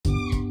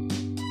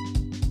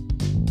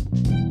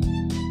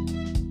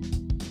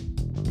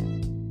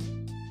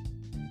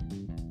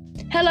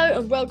Hello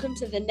and welcome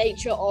to the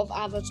Nature of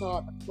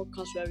Avatar, the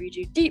podcast where we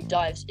do deep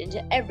dives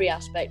into every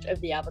aspect of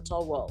the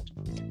Avatar world.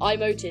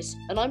 I'm Otis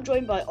and I'm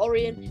joined by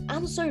Orion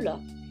and Solar.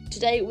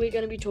 Today we're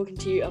going to be talking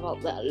to you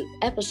about the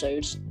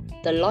episodes,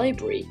 the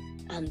library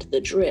and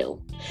the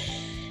drill.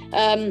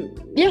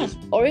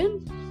 Orion?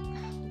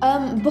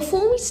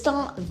 Before we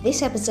start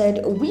this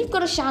episode, we've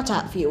got a shout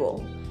out for you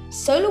all.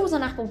 Solar was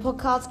on Apple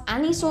Podcasts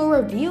and he saw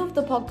a review of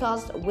the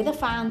podcast with a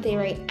fan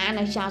theory and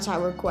a shout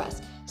out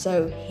request.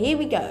 So here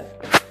we go.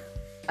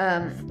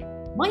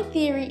 My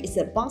theory is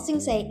that Ba Sing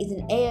Se is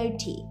an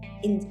AOT,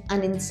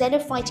 and instead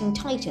of fighting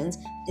titans,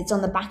 it's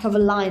on the back of a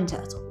lion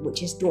turtle,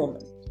 which is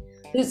dormant.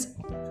 It's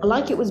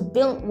like it was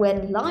built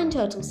when lion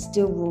turtles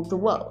still ruled the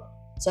world.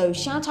 So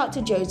shout out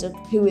to Joseph,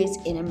 who is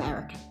in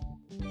America.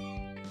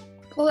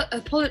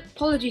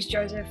 Apologies,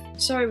 Joseph.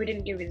 Sorry we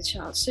didn't give you the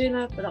shout out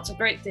sooner, but that's a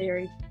great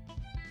theory.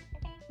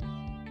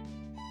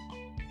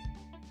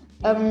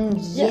 Great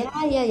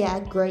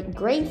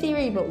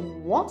theory, but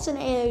what's an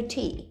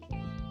AOT?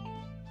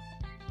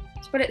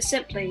 To put it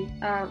simply,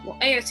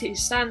 AOT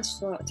stands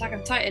for Attack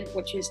on Titan,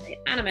 which is an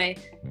anime.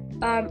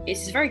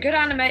 It's a very good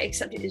anime,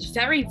 except it is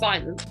very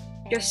violent.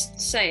 Just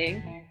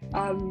saying.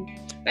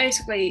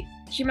 Basically,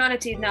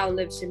 humanity now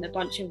lives in a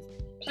bunch of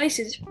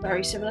places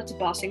very similar to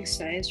Ba Sing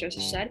Se, as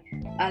Joseph said,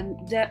 and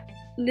they're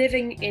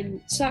living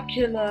in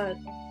circular,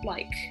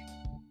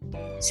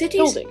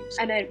 cities, buildings,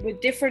 and then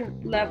with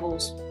different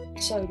levels.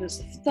 So there's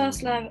the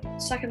first layer,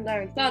 second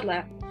layer, and third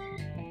layer.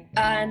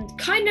 And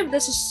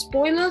there's a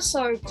spoiler,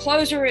 so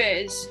close your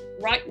ears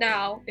right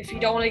now if you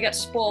don't want to get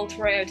spoiled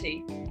for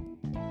AOT.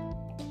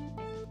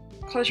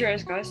 Close your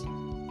ears, guys.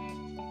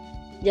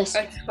 Yes.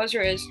 Okay, close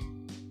your ears.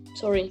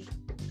 Sorry.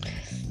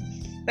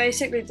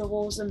 Basically, the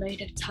walls are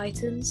made of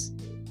titans,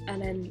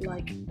 and then,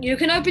 you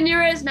can open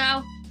your ears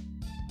now.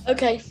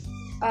 Okay.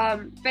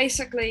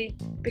 Basically,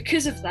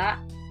 because of that,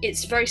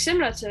 it's very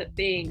similar to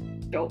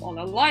being built on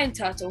a lion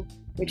turtle,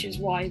 which is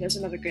why there's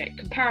another great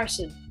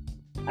comparison.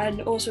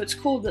 And also it's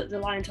cool that the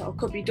lion turtle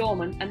could be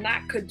dormant, and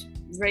that could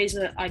raise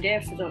an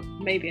idea for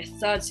maybe a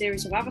third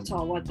series of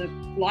Avatar where the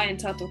lion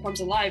turtle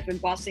comes alive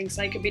and Ba Sing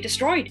Se could be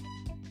destroyed.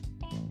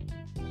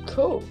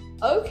 Cool.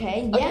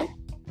 Okay, yeah.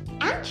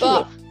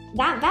 Actually,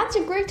 that's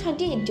a great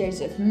idea,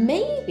 Joseph.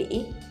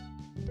 Maybe,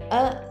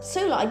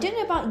 Solar, I don't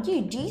know about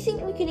you, do you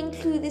think we could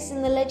include this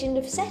in the Legend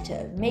of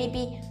Seto?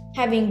 Maybe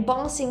having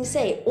Ba Sing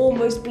Se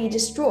almost be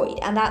destroyed,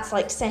 and that's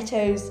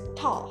Seto's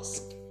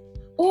task.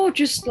 Or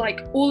just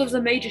all of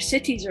the major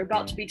cities are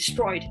about to be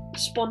destroyed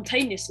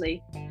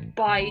spontaneously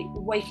by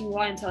waking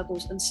lion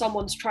turtles, and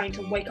someone's trying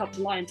to wake up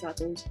the lion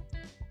turtles.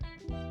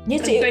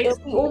 Yes, it'll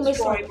be almost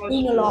like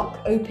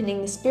Unalaq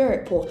opening the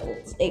spirit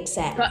portals,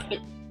 except. But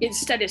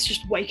instead, it's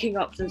just waking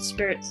up the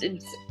spirits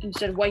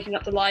instead of waking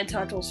up the lion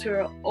turtles who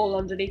are all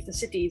underneath the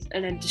cities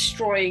and then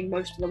destroying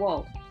most of the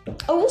world.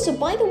 Oh, also,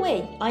 by the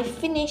way, I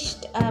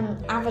finished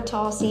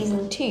Avatar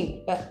Season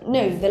 2.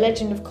 The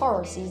Legend of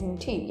Korra Season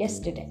 2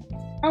 yesterday.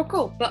 Oh,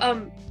 cool. But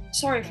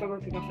sorry for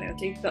ripping off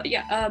AOT, but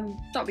yeah,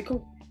 that'd be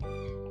cool.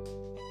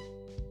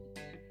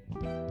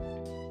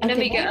 And then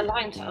we get a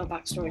lion turtle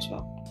backstory as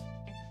well.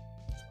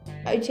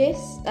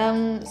 Otis.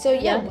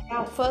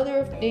 Without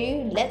further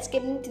ado, let's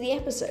get into the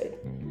episode.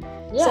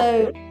 Yeah.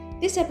 So,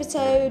 this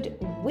episode,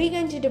 we're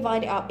going to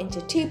divide it up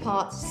into two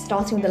parts,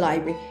 starting with the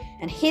library.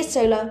 And here's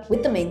Solar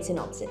with the main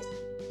synopsis.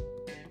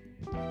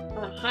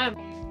 Hi.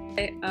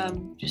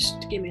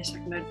 Just give me a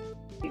second, I'll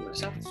mute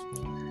myself.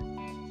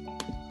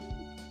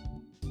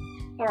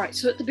 Alright,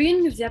 so at the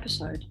beginning of the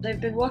episode, they've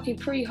been working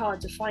pretty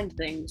hard to find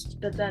things,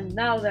 but then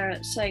now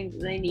they're saying that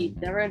they need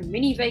their own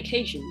mini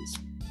vacations.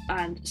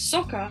 And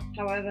Sokka,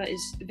 however,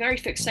 is very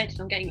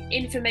fixated on getting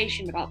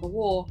information about the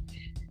war.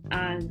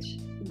 And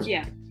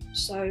yeah,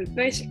 so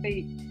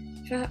basically,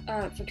 for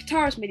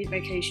Katara's mini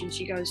vacation,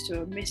 she goes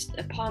to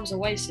a Palms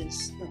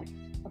Oasis,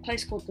 a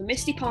place called the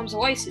Misty Palms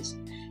Oasis.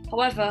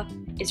 However,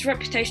 its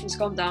reputation's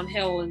gone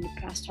downhill in the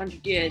past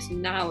 100 years,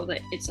 and now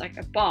that it's a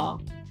bar,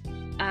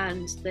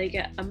 and they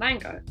get a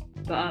mango.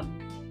 But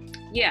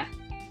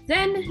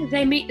then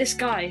they meet this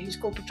guy who's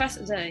called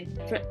Professor Zay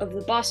of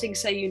the Ba Sing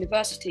Se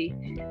University,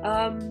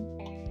 and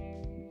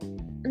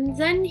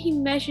then he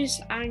measures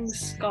Aang's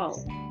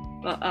skull.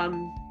 But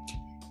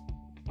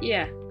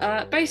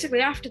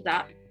basically after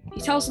that, he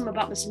tells them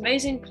about this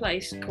amazing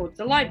place called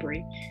the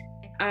library,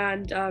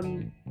 and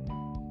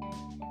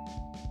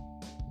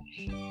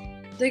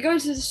they go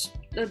to this.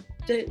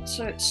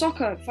 So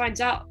Sokka finds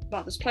out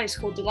about this place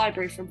called the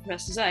library from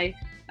Professor Zay,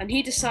 and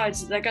he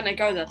decides that they're going to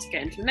go there to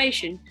get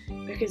information,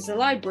 because the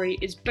library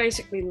is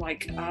basically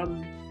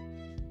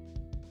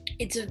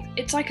it's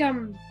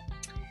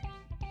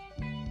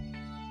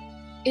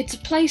a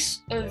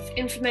place of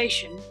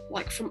information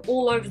from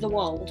all over the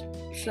world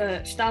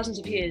for thousands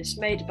of years,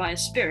 made by a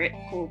spirit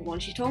called Wan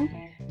Shi Tong.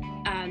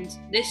 And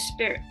this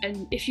spirit,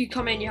 and if you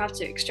come in, you have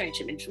to exchange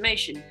some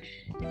information.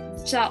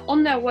 So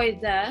on their way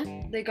there,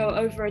 they go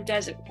over a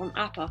desert on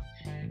Appa,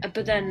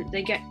 but then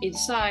they get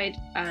inside,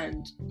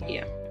 and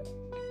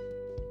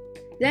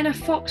Then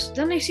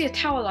they see a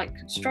tower-like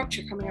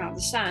structure coming out of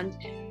the sand,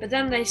 but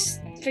then they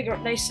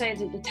say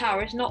that the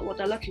tower is not what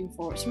they're looking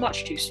for. It's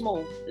much too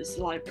small. It's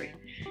the library.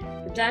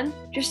 But then,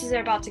 just as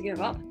they're about to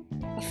give up,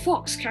 a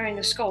fox carrying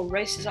a skull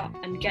races up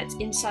and gets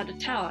inside the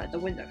tower at the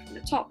window from the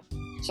top.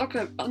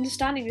 Sokka,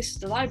 understanding this is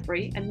the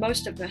library and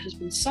most of it has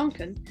been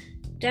sunken,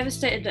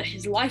 devastated that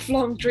his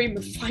lifelong dream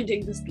of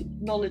finding this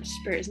knowledge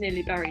spirit is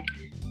nearly buried,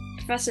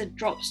 Professor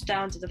drops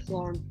down to the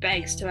floor and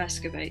begs to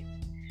excavate.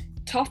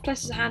 Toph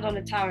places a hand on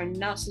the tower and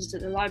announces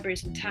that the library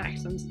is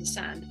intact under the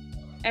sand.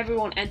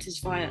 Everyone enters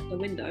via the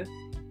window.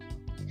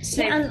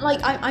 Yeah, and like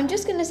I'm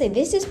just gonna say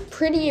this is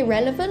pretty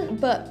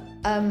irrelevant, but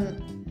I've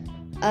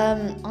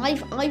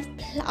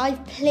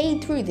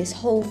played through this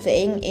whole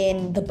thing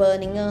in the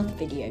Burning Earth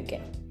video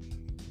game.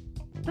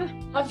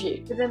 Have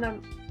you? But then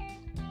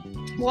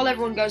while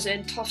everyone goes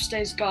in, Toph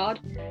stays guard,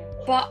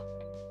 but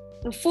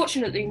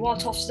unfortunately, while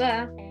Toph's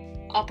there,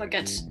 Appa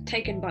gets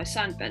taken by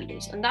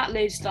sandbenders, and that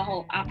leads to the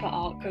whole Appa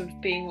arc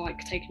of being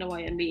like taken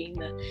away and meeting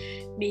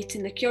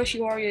the Kyoshi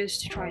warriors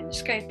to try and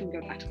escape and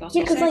go back to Glass.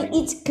 Yeah, because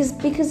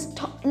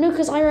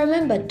I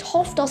remember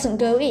Toph doesn't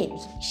go in;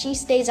 she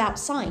stays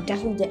outside to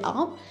hold it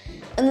up,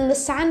 and then the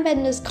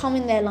sandbenders come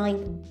in their like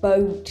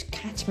boat,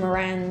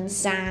 catamaran,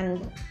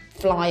 sand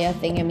flyer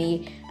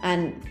thingamy,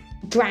 and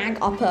drag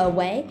Appa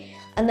away,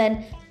 and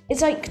then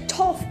it's like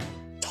Toph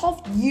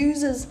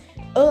uses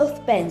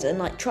earthbends and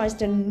like tries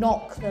to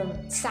knock the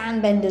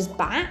sandbenders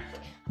back,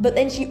 but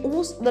then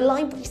the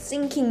library's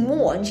sinking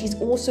more and she's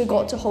also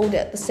got to hold it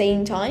at the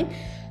same time.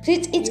 So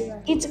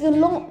it's a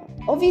lot.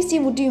 Obviously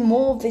we'll do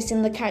more of this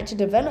in the character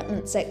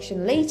development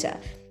section later,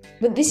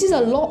 but this is a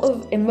lot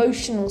of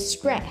emotional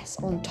stress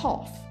on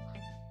Toph.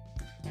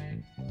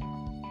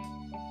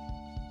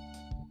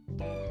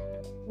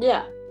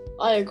 Yeah,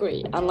 I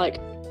agree. And like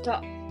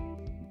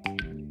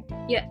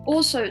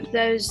also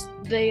there's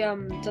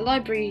the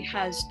library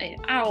has an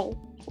owl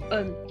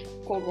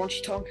called Wan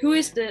Shi Tong, who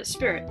is the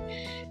spirit,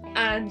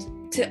 and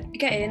to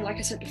get in, like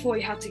I said before,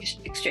 you have to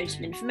exchange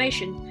some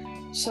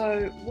information.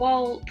 So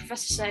while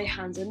Professor Say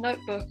hands a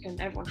notebook and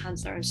everyone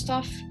hands their own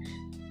stuff,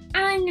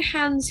 Aang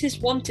hands his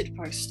wanted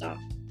poster,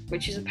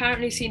 which is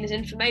apparently seen as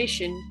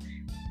information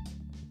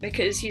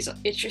because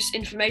it's just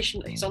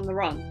information that he's on the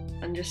run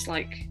and just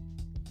like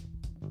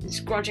it's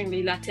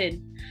grudgingly let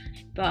in.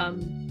 But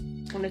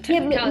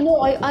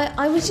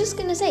I was just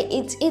gonna say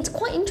it's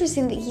quite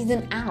interesting that he's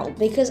an owl,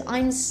 because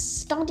I'm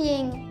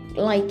studying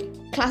like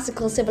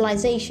classical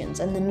civilizations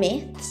and the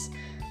myths,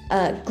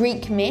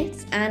 Greek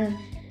myths, and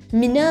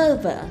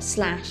Minerva /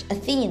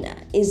 Athena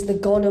is the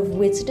god of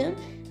wisdom,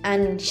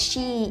 and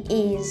she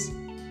is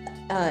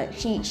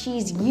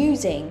she's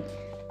using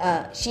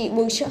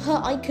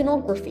her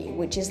iconography,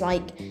 which is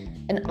like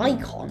an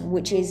icon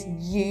which is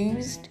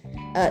used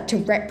to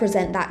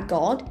represent that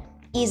god,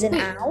 is an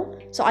owl.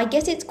 So I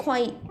guess it's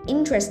quite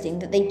interesting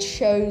that they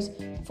chose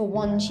for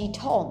Wan Shi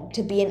Tong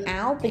to be an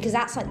owl, because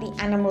that's like the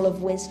animal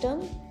of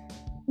wisdom.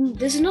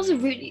 There's another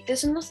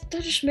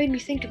that just made me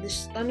think of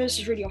this. I know this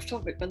is really off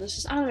topic, but there's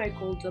this anime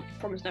called The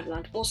Promised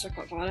Neverland, also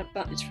quite violent,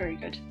 but it's very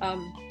good.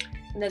 And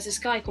there's this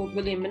guy called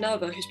William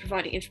Minerva who's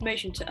providing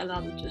information to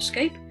allow them to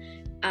escape,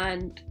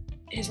 and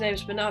his name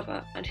is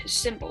Minerva, and his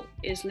symbol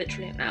is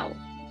literally an owl.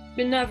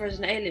 Minerva is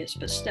an alias,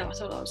 but still, I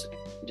thought I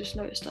just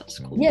noticed that's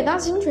cool. Yeah,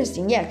 that's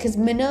interesting. Yeah, because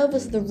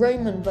Minerva's the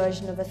Roman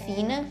version of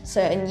Athena.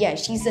 So, and yeah,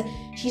 she's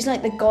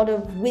like the god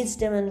of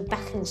wisdom and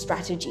battle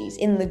strategies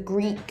in the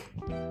Greek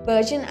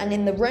version, and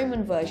in the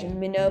Roman version,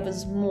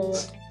 Minerva's more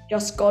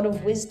just god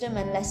of wisdom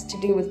and less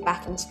to do with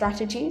battle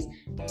strategies.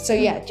 So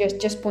yeah,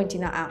 just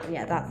pointing that out.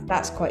 Yeah,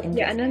 that's quite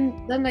interesting. Yeah,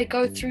 and then they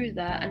go through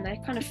there and they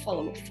kind of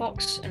follow a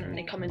fox, and then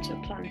they come into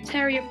a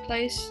planetarium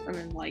place, and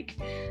then like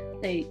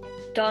they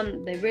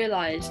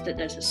realize that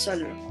there's a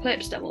solar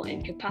eclipse that will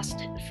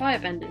incapacitate the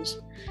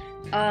firebenders.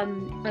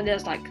 And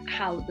there's like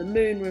how the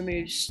moon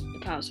removes the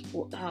powers of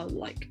water, how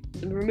like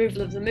the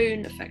removal of the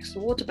moon affects the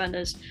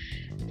waterbenders,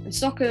 and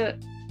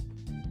Sokka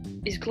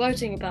is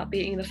gloating about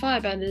beating the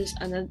firebenders,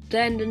 and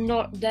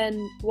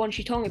then Wan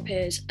Shi Tong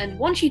appears, and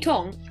Wan Shi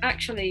Tong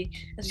actually,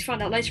 as we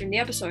find out later in the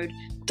episode,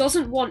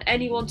 doesn't want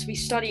anyone to be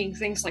studying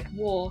things like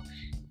war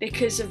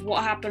because of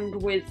what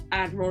happened with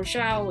Admiral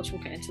Zhao, which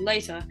we'll get into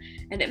later,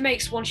 and it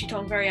makes Wan Shi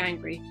Tong very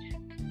angry.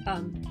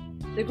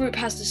 The group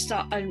has to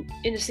start, in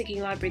the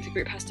sinking library, the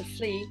group has to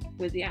flee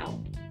with the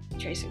owl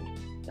chasing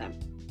them.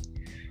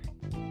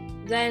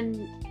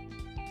 Then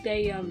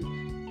they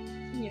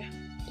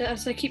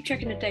as they keep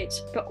checking the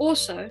dates. But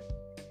also,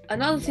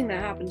 another thing that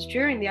happens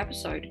during the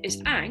episode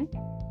is Aang,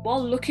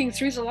 while looking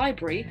through the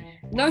library,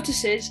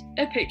 notices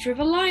a picture of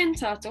a lion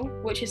turtle,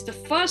 which is the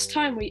first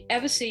time we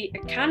ever see a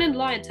canon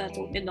lion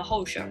turtle in the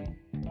whole show,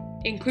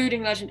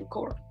 including Legend of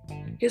Korra,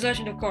 because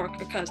Legend of Korra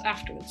occurs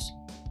afterwards.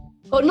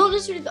 Well, not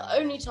necessarily the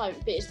only time,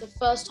 but it's the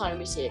first time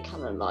we see a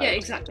canon lion. Yeah,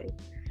 exactly.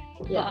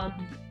 Yeah.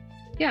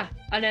 Yeah,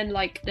 and then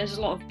like there's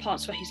a lot of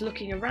parts where he's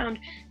looking around,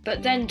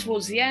 but then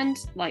towards the end,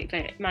 like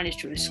they manage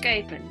to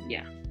escape, and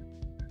yeah.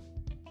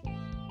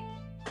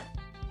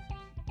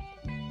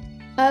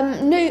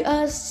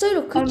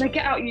 Solo. They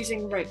get out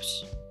using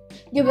ropes.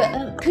 Yeah,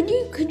 but could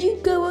you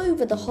go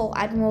over the whole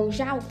Admiral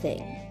Zhao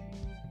thing?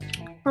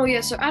 Oh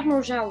yeah, so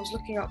Admiral Zhao was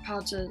looking up how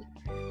to.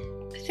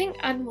 I think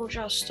Admiral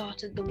Zhao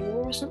started the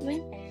war or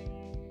something,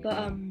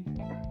 but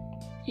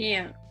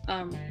yeah,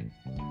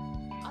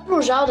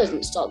 Admiral Zhao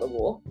didn't start the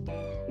war.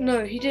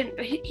 no, he didn't.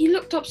 But he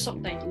looked up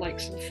something like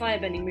some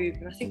firebending move,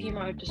 and I think he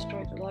might have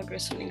destroyed the library or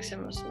something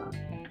similar to that.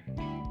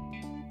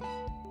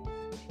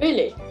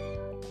 Really?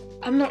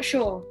 I'm not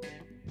sure.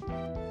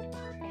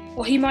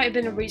 Or he might have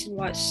been a reason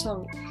why it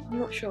sunk. I'm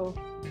not sure.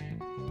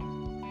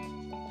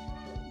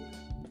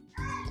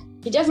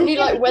 He definitely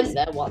went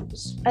there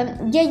once.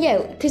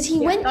 Yeah, because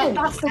he went there.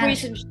 That's the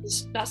reason.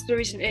 That's the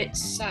reason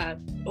it's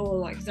sad, or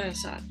like they're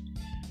sad.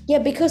 Yeah,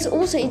 because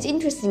also it's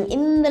interesting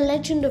in the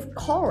Legend of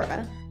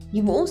Korra,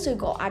 you've also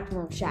got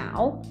Admiral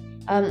Zhao,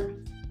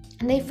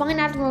 and they find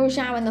Admiral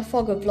Zhao in the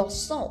Fog of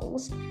Lost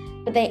Souls,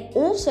 but they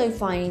also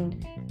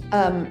find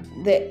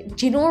that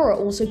Jinora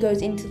also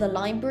goes into the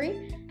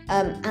library,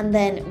 and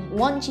then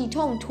Wan Chi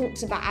Tong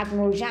talks about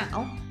Admiral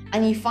Zhao,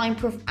 and you find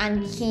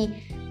and he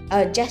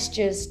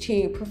gestures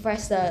to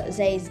Professor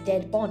Zay's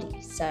dead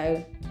body.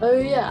 So. Oh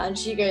yeah, and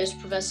she goes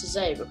Professor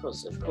Zay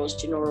because of course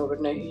Jinora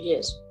would know who he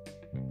is.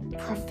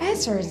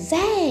 Professor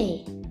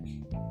Zay.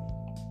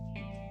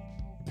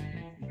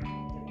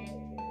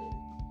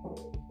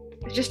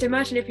 Just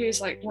imagine if he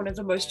was like one of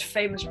the most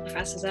famous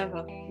professors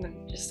ever, and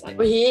then just like.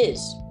 Well, he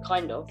is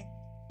kind of.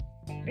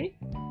 Really?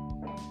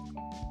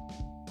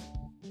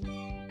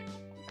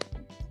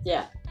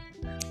 Yeah.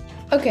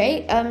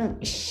 Okay,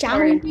 shall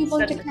Sorry, we move on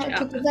to said in the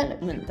character chat.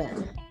 development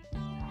then?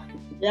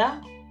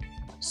 Yeah.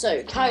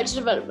 So, character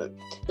development.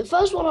 The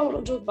first one I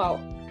want to talk about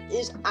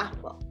is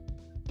Appa,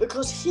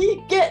 because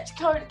he gets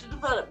character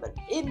development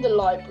in the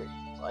library,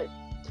 right?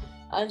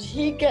 And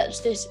he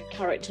gets this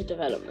character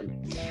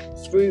development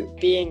through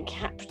being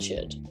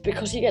captured,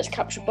 because he gets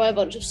captured by a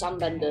bunch of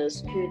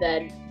sandbenders who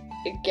then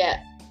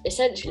get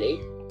essentially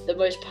the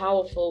most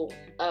powerful,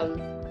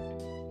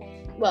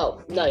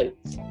 the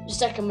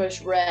second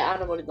most rare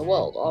animal in the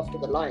world after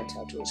the lion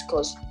turtles,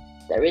 because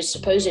there is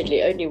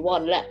supposedly only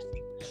one left.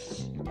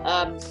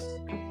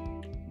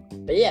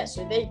 But yeah,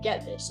 so they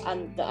get this,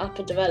 and the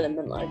Appa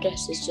development, I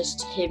guess, is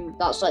just him.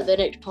 That's like the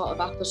next part of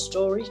Appa's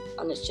story,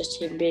 and it's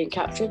just him being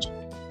captured.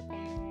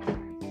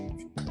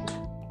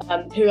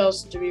 Who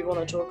else do we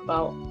want to talk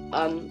about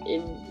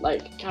in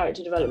like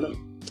character development?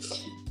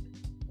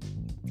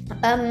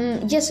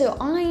 Yeah, so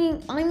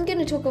I'm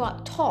gonna talk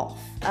about Toph.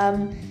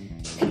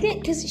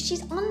 Because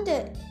she's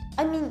under.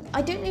 I mean,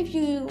 I don't know if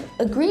you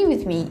agree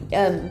with me,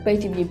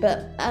 both of you,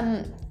 but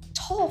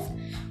Toph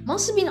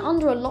must have been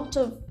under a lot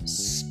of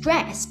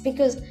stress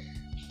because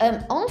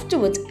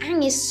afterwards,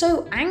 Aang is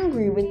so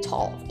angry with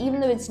Toph, even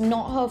though it's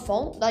not her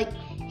fault. Like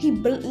he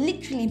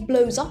literally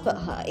blows up at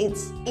her.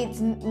 It's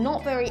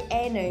not very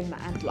Air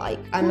Nomad like.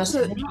 I must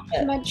Also, admit. not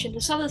to mention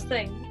this other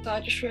thing that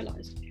I just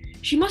realised.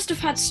 She must have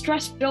had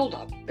stress build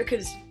up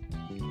because,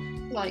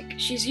 like,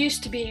 she's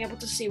used to being able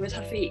to see with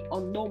her feet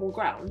on normal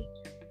ground,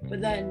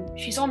 but then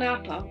she's on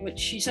Appa, which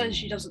she says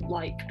she doesn't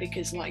like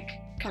because, like,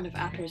 kind of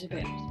Appa is a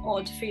bit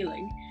odd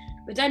feeling.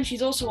 But then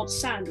she's also on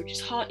sand, which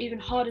is even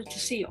harder to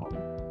see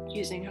on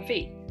using her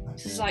feet.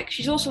 So it's like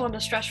she's also under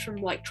stress from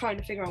like trying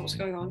to figure out what's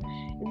going on,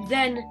 and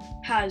then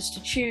has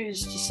to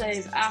choose to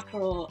save Appa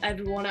or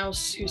everyone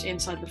else who's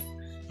inside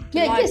the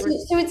library.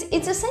 So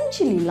it's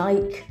essentially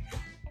like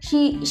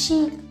she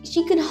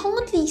can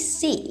hardly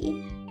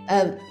see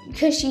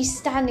because she's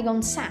standing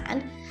on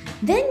sand.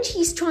 Then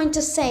she's trying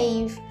to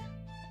save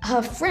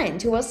her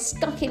friend who was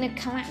stuck in a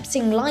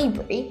collapsing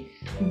library.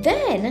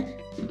 Then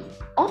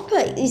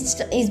Appa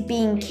is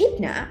being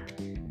kidnapped,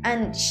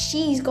 and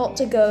she's got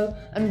to go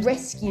and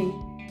rescue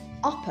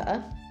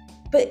Appa.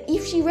 But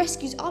if she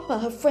rescues Appa,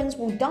 her friends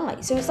will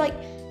die. So it's like,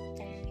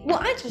 well,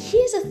 actually,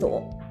 here's a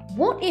thought.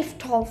 What if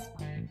Toph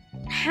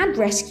had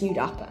rescued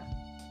Appa?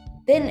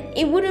 Then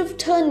it would have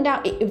turned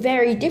out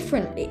very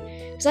differently.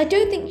 Because I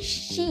don't think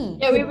she...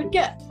 Yeah, we would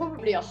get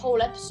probably a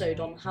whole episode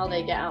on how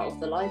they get out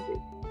of the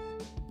library.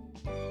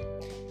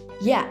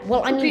 Yeah,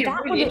 well, I mean,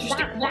 that really would...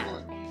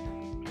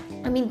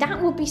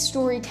 that would be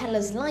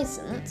storyteller's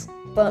license,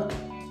 but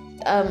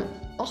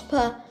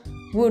Appa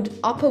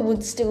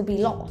would still be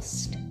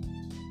lost.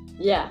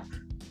 Yeah.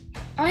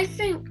 I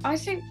think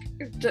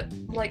that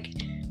like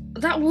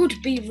that would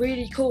be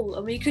really cool,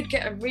 and we could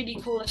get a really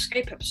cool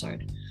escape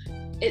episode.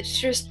 It's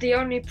just the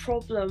only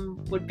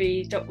problem would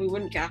be that we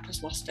wouldn't get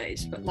Appa's Lost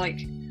Days, but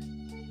like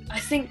I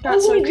think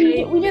that's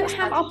okay. We don't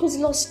have Appa's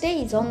Lost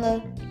Days on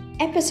the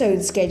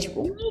episode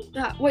schedule. We need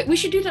that. Wait, we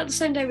should do that the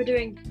same day we're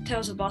doing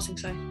Tales of Ba Sing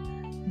Se.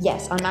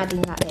 Yes, I'm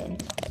adding that in.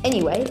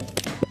 Anyway,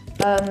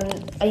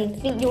 I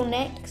think you're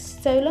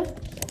next, Sola.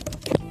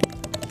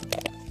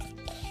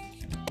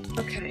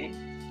 Okay.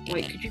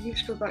 Wait, could you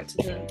just go back to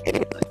the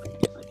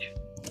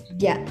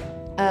Yeah.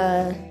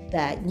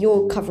 There.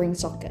 You're covering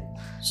soccer.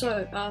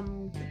 So, I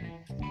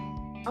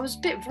was a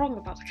bit wrong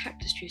about the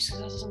cactus juice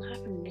because that doesn't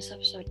happen in this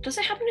episode. Does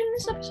it happen in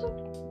this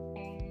episode?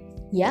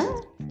 Yeah.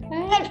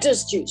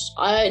 Cactus juice.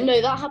 I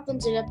know that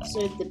happens in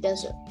episode The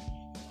Desert.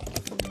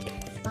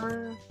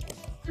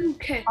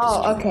 Okay.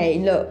 Oh, okay.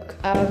 Look.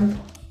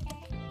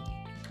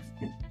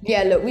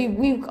 Yeah. Look,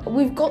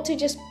 we've got to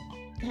just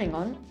hang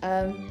on.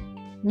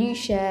 New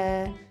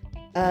share.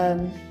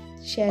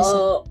 Share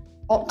some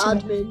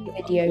optimal Admin.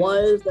 video. Why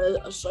is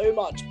there so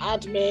much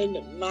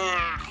admin?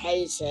 I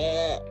hate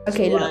it.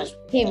 Okay, Right.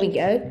 look. Here we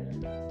go.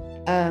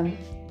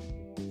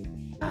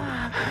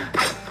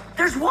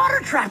 There's water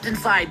trapped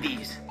inside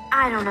these.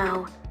 I don't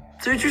know.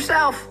 Suit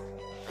yourself.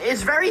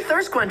 It's very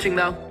thirst quenching,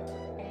 though.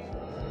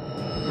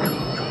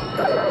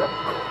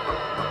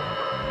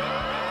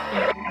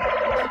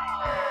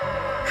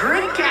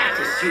 Drink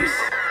cactus juice.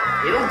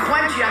 It'll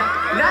quench you.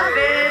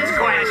 Nothing's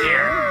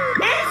quenchier.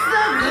 It's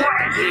the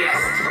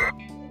quenchiest.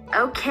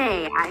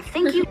 Okay, I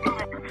think you.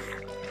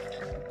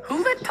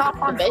 Who lit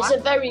top on But it's fire?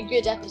 a very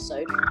good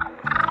episode.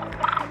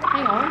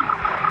 Hang on.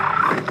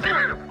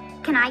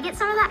 Can I get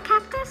some of that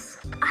cactus?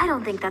 I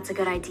don't think that's a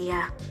good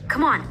idea.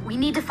 Come on, we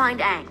need to find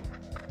Aang.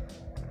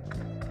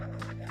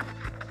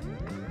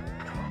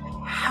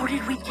 How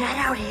did we get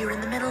out here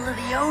in the middle of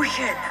the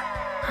ocean?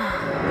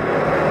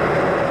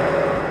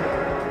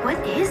 What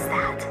is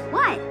that?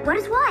 What? What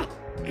is what?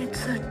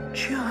 It's a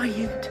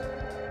giant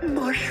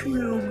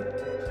mushroom.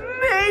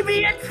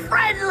 Maybe it's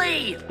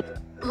friendly.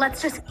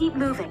 Let's just keep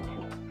moving.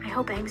 I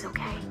hope Aang's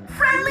okay.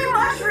 Friendly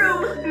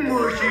mushroom.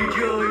 Mushy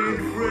giant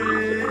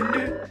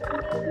friend.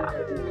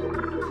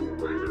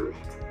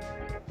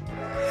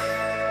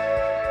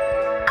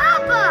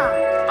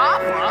 Appa!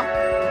 Opera?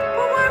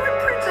 But why would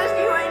Princess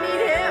Yue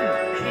need him?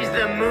 She's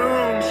the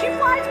moon. She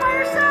flies by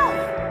herself.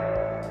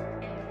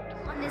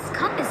 On this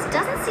compass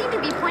doesn't seem to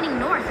be pointing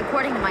north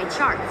according to my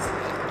charts.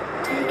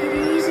 Take it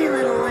easy,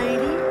 little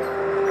lady.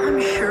 I'm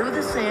sure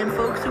the sand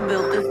folks who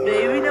built this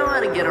baby know how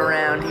to get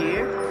around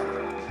here.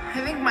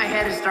 I think my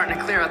head is starting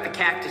to clear out the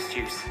cactus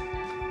juice.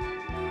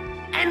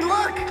 And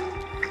look!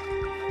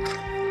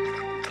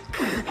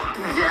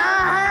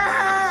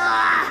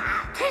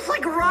 Tastes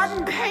like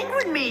rotten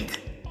penguin meat.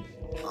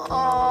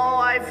 Oh,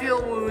 I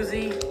feel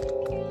woozy.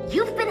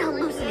 You've been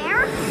hallucinating.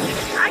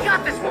 I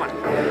got this one.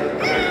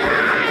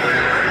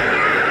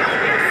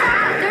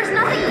 There's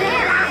nothing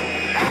there.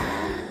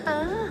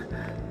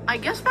 I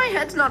guess my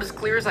head's not as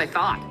clear as I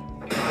thought.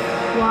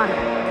 Water.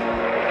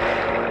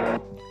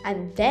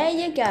 And there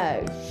you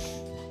go.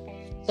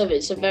 So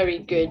it's a very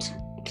good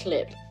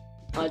clip.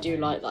 I do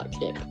like that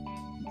clip.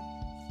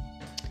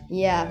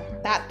 Yeah,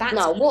 that's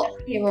Now,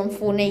 what- here on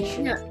Four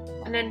Nations. Yeah.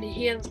 And then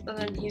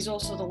he's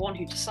also the one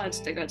who decides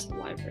to go to the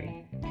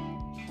library.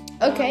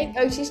 Okay,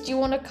 Otis, do you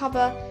want to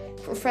cover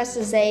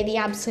Professor Zay, the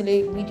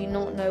absolute? We do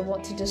not know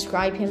what to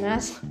describe him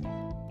as.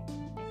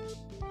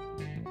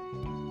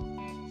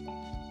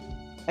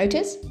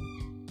 Otis?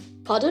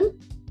 Pardon?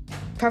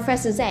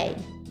 Professor Zay.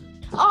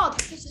 Ah,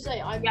 Professor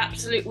Zay. We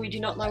absolutely do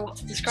not know what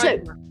to So,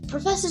 describe him.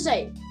 Professor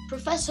Zay,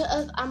 Professor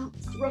of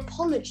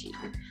Anthropology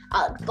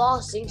at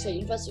Basing State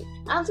University.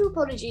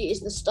 Anthropology is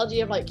the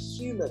study of like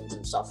humans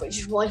and stuff, which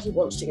is why he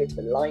wants to go to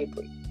the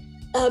library.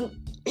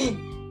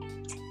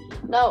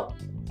 Now,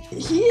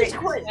 he is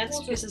quite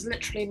Because there's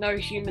literally no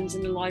humans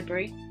in the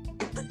library.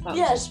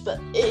 yes, but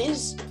it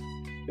is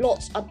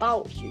lots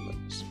about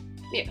humans.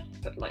 Yeah,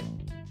 but like,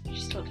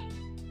 just don't.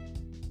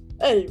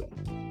 Anyway,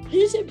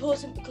 he's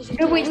important because he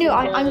No, wait, tells no, the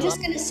I'm world just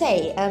about- going to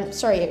say,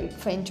 sorry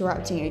for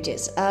interrupting,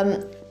 Otis,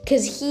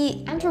 because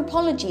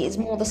anthropology is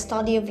more the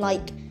study of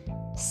like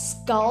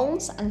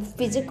skulls and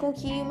physical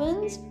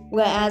humans,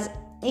 whereas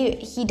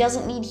he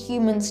doesn't need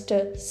humans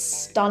to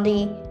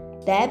study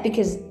there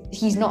because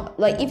he's not,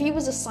 like, if he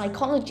was a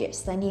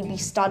psychologist, then he'd be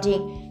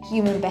studying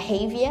human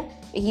behavior,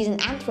 but he's an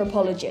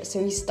anthropologist,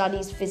 so he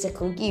studies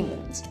physical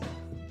humans.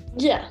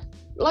 Yeah,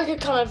 like a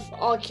kind of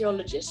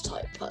archaeologist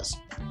type person.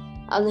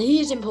 And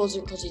he is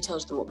important because he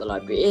tells them what the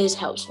library is,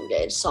 helps them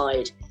get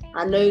inside,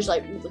 and knows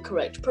like the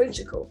correct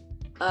protocol.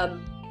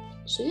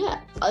 So yeah,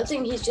 I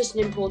think he's just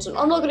an important.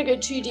 I'm not going to go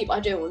too deep. I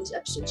don't want this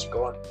episode to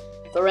go on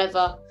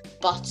forever,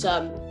 but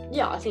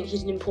yeah, I think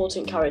he's an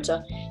important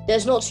character.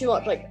 There's not too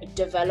much like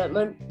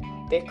development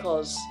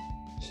because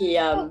he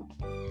It only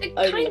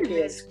kind of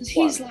appears is,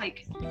 because once.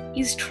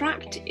 he's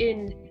trapped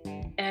in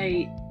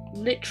a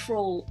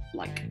literal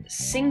like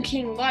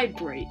sinking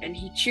library, and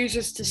he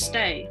chooses to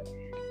stay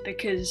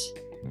because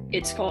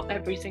it's got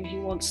everything he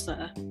wants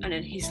there, and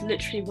then he's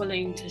literally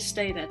willing to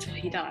stay there till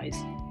he dies.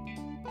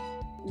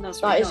 And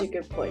that's what That he is a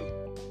does. good point.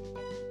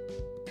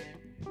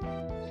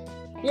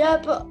 Yeah,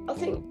 but I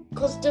think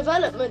because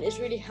development is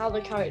really how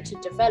the character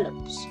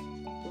develops,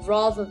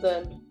 rather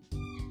than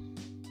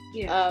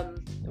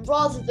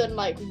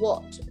like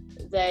what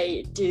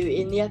they do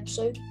in the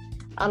episode.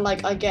 And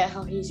like I get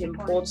how he's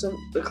important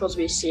because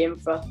we see him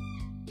for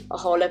a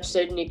whole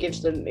episode and he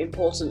gives them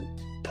important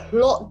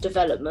plot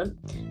development,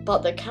 but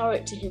the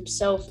character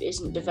himself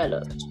isn't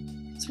developed.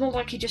 It's more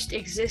like he just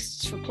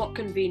exists for plot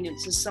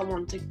convenience as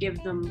someone to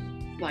give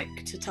them,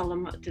 like, to tell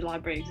them that the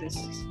library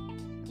exists.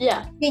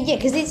 Yeah. Yeah,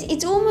 because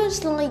it's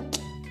almost like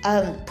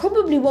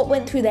probably what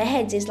went through their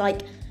heads is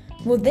like,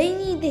 well, they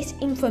need this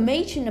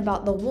information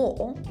about the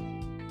war.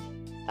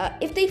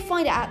 If they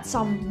find it at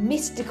some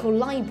mystical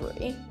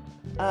library,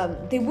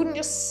 they wouldn't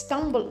just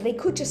stumble. They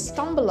could just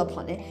stumble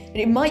upon it, but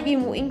it might be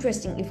more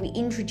interesting if we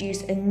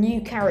introduce a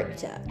new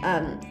character.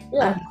 And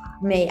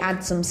may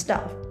add some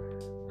stuff.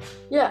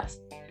 Yeah.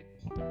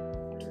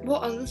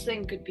 What other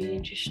thing could be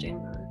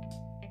interesting though?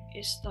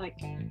 Is like,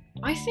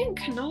 I think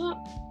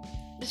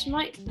this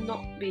might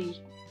not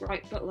be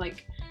right, but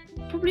like,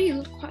 probably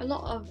quite a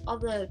lot of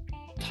other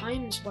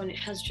times when it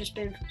has just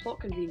been for plot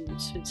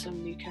convenience with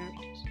some new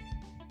characters.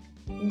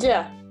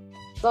 Yeah,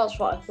 that's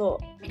what I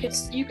thought.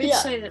 You could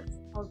say that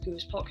it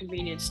was plot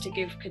convenience to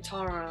give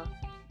Katara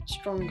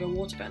stronger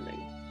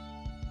waterbending.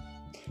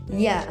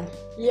 Yeah.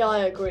 Yeah,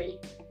 I agree.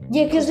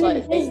 Yeah, because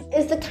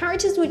there's the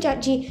characters which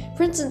actually,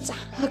 for instance,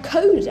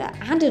 Hakoda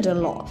added a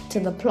lot to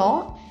the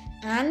plot,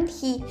 and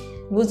he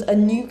was a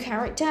new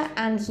character,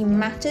 and he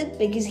mattered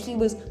because he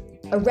was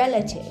a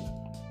relative.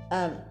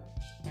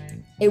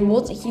 He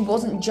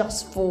wasn't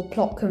just for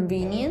plot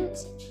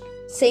convenience.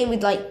 Same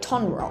with like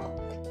Tonrock.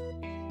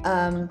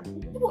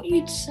 What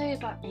you'd say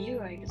about Yue?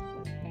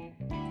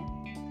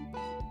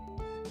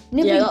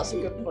 No, Yeah, but- that's a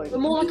good point. But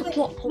more like a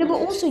plot point. No, but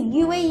also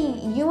Yue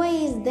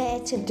is there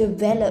to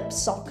develop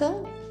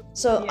Sokka.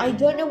 So Yeah. I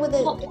don't know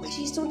whether Plot point.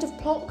 she's sort of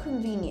plot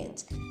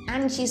convenience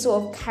and she's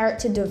sort of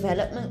character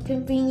development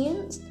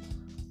convenience.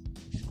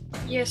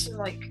 Yeah, so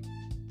like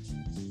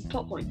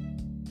plot point.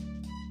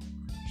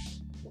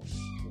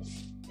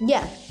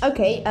 Yeah,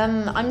 okay,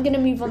 I'm gonna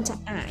move on to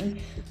Aang.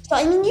 So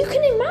I mean you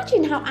can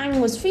imagine how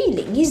Aang was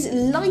feeling. His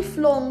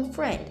lifelong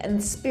friend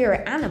and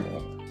spirit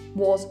animal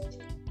was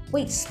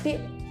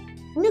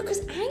No,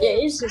 because Aang Yeah,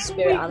 it is a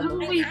spirit animal.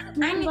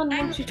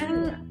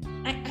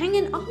 Aang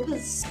and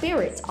Appa's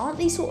spirits, aren't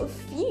they sort of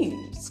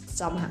fused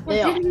somehow?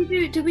 They are.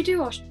 Did we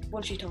do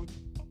Wan Shi Tong?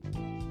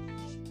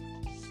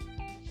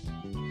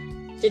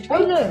 Did we?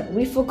 Oh no,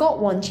 we forgot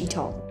Wan Chi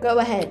Tong. Go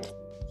ahead.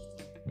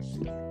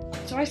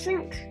 So I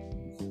think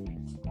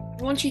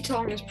Wan Shi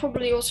Tong is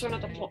probably also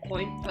another plot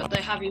point, but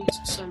they have used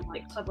some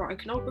like clever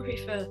iconography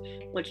for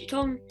Wan Shi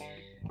Tong.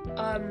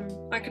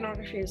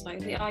 Iconography is like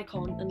the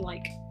icon and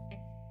like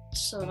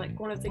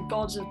one of the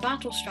gods of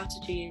battle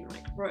strategy in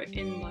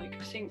I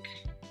think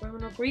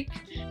Roman or Greek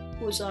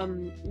was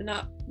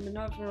Minerva.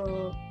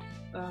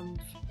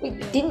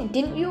 Wait,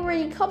 didn't you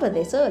already cover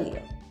this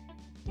earlier?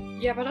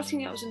 Yeah, but I don't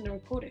think that was in the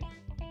recording.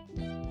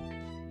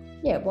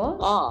 Yeah, what?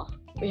 Ah,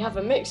 we have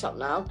a mix-up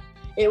now.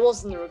 It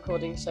was in the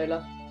recording,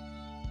 Solar.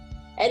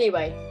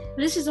 Anyway,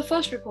 This is the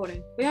first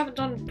recording. We haven't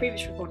done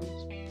previous recordings.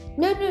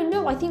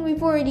 No, I think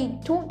we've already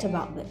talked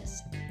about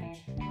this.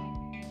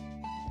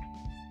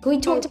 We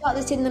talked about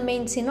this in the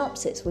main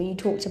synopsis where you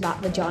talked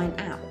about the giant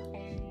owl.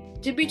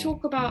 Did we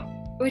talk about?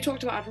 We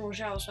talked about Admiral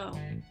Zhao as well.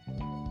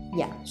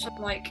 Yeah. So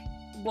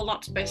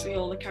that's basically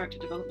all the character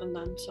development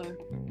then. So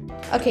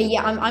Okay,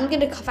 yeah, I'm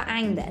going to cover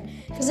Aang then.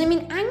 Because, I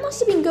mean, Aang must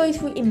have been going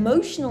through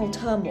emotional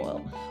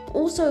turmoil. But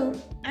also,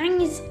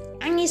 Aang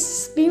is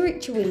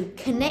spiritually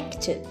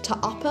connected to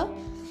Appa.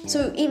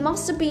 So it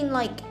must have been,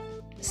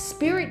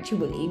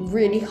 spiritually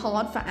really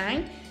hard for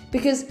Aang.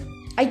 Because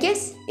I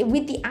guess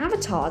with the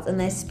avatars and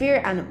their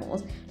spirit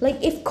animals,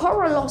 if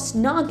Korra lost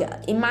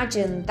Naga,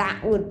 imagine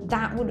that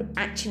would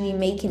actually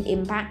make an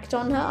impact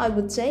on her, I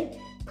would say.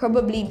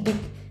 Probably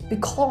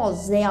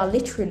because they are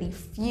literally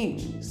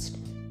fused.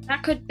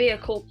 that could be a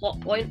cool plot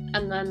point,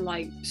 and then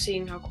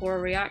seeing how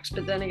Korra reacts.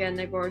 But then again,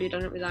 they've already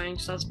done it with Aang,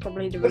 so that's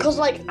probably the because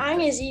reason.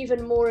 Aang is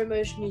even more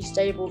emotionally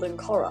stable than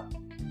Korra,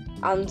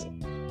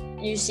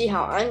 and you see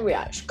how Aang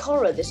reacts.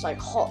 Korra, this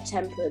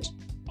hot-tempered.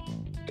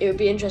 It would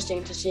be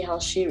interesting to see how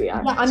she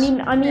reacts. Yeah, I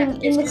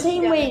mean, in the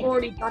same way. they've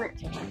already done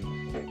it.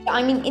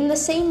 I mean, in the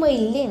same way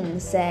Lin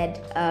said,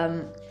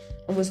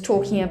 was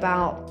talking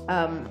about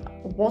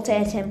what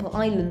Air Temple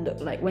Island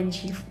looked like when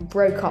she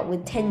broke up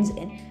with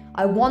Tenzin.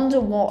 I wonder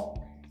what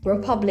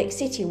Republic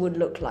City would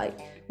look like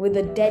with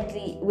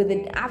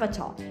an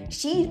avatar.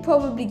 She'd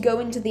probably go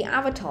into the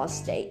avatar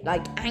state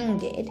like Aang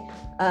did,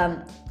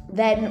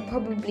 then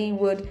probably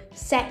would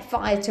set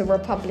fire to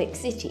Republic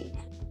City.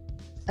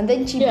 And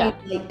then she'd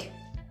be like,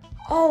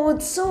 oh,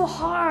 it's so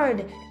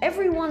hard.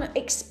 Everyone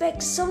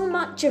expects so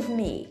much of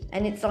me.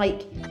 And it's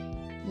like,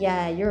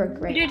 yeah, you're a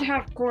great. We did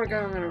have Korra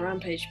going on a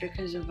rampage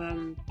because of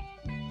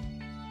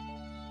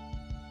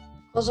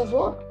Because of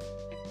what?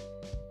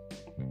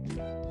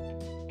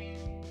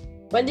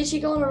 When did she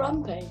go on a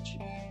rampage?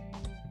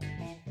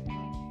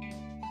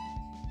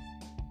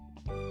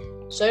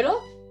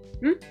 Sola?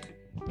 I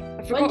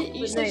When forgot did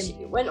you the say name.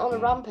 she went on a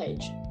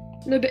rampage?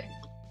 No, but it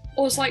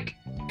was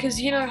because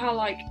you know how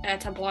Air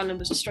Temple Island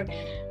was destroyed.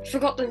 I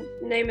forgot the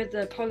name of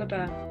the polar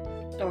bear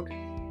dog.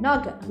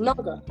 Naga.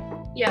 Naga.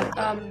 Yeah,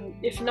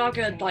 if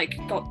Naga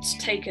got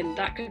taken,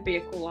 that could be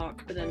a cool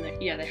arc. But then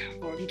they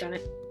have already done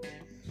it.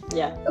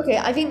 Yeah. Okay,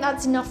 I think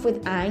that's enough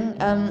with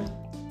Aang.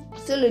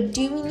 Solo,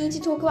 do we need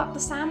to talk about the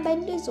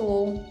Sandbenders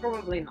or?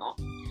 Probably not.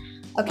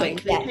 Okay,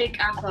 They take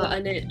Appa,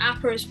 and then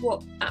Appa is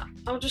what?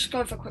 I'll just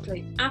go for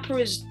quickly. Appa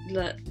is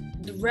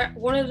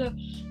one of the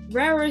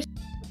rarest.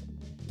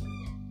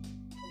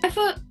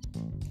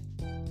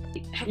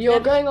 You are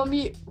going on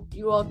mute.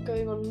 You are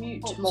going on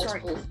mute Oh,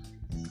 multiple.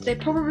 They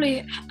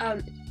probably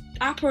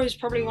Appa is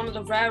probably one of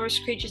the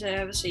rarest creatures they've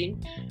ever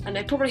seen, and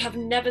they probably have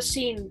never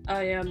seen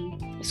a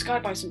sky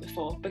bison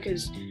before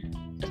because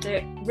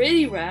they're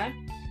really rare,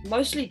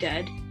 mostly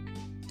dead,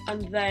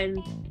 and then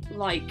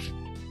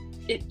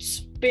it's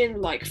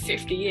been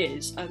 50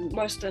 years, and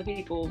most of the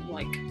people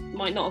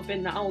might not have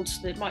been that old,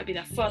 so it might be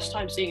their first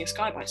time seeing a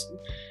sky bison.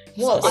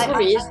 Well, So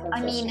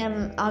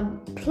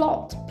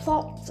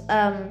plot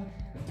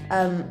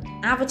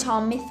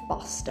Avatar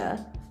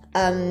Mythbuster.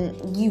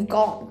 You've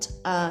got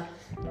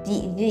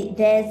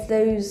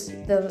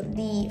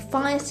the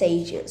fire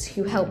sages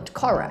who helped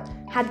Korra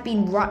had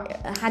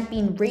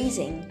been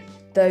raising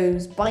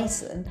those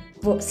bison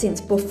since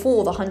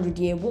before the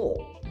 100-Year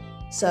War.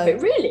 So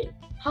Wait, really?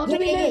 How do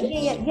we know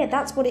this? Yeah,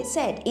 that's what it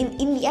said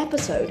in the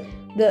episode.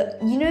 That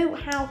you know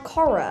how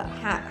Korra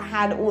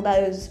had all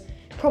those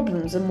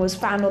problems and was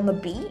found on the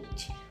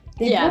beach.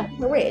 They brought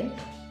her in.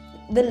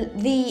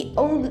 The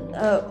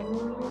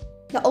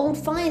old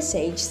fire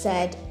sage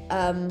said,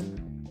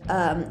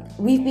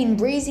 "We've been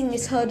raising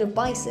this herd of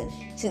bison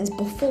since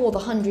before the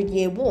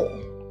 100-Year War."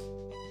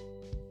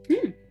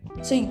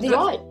 So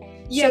Right.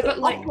 Yeah, so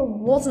but Appa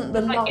wasn't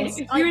the last.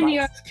 if you're in the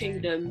Earth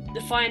Kingdom,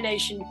 the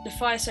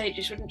Fire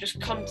Sages wouldn't just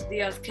come to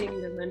the Earth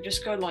Kingdom and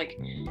just go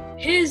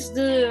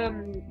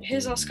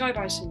here's our sky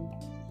bison.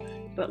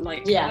 But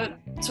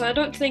so I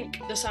don't think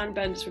the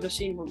Sandbenders would have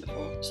seen one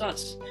before. So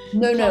that's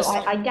No,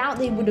 I doubt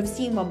they would have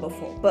seen one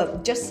before,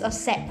 but just a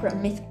separate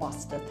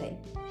Mythbuster thing.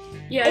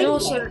 yeah, and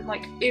also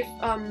if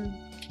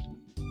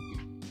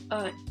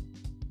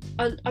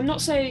I'm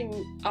not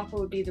saying Appa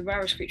would be the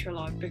rarest creature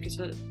alive because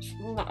a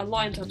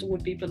lion turtle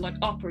would be, but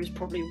Appa is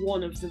probably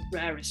one of the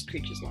rarest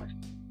creatures alive.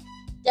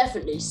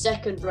 Definitely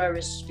second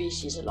rarest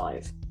species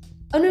alive.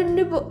 Oh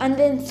no, but and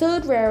then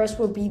third rarest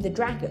would be the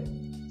dragon,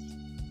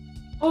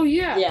 Oh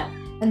yeah. Yeah.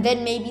 and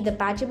then maybe the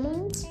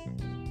badgermons.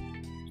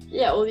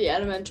 Yeah, all the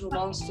elemental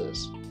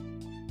monsters.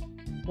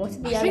 What are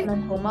the I think-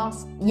 elemental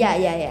masters?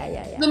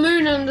 Yeah. The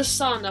moon and the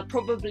sun are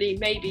probably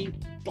maybe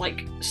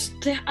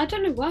I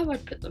don't know where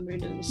I'd put the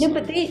moon and the No, sun.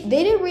 but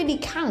they don't really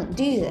count,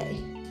 do they?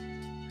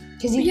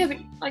 Because But yeah,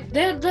 but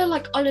they're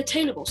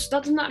unattainable. So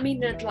doesn't that mean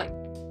they're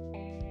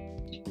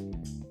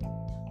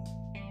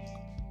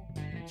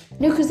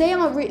no, because they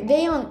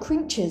aren't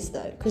creatures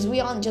though. Because we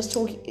aren't just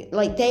talking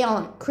they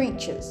aren't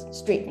creatures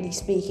strictly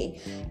speaking.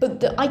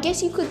 But I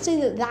guess you could say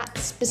that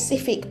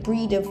specific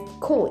breed of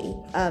koi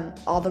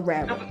are the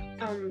rare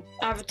ones.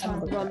 Avatar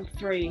Run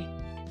 3?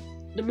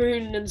 The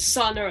moon and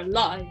sun are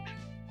alive.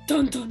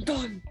 Dun dun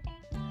dun.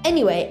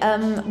 Anyway,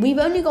 we've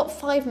only got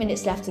 5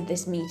 minutes left of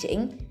this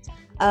meeting.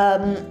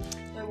 So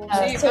we'll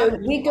see So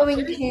about- we're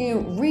going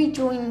to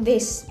rejoin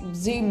this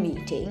Zoom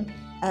meeting,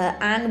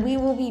 and we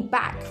will be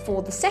back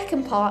for the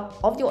second part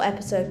of your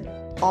episode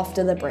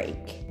after the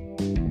break.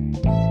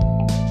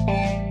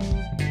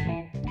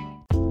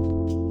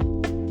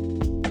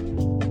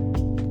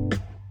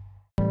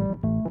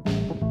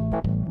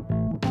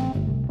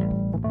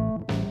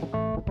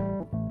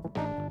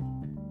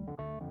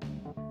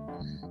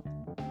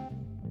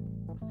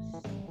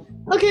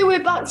 Okay,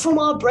 we're back from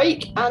our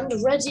break and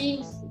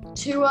ready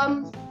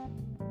to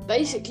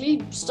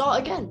basically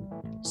start again.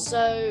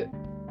 So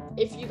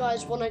if you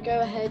guys want to go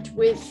ahead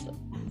with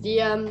the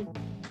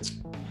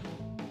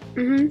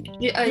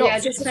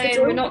just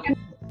saying we're not going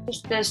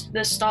to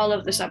the style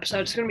of this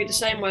episode. It's going to be the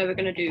same way. We're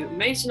going to do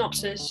main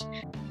synopsis.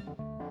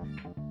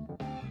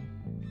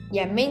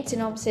 Yeah, main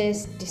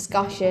synopsis,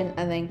 discussion,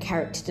 and then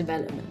character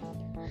development.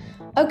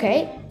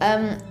 Okay,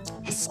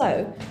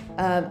 so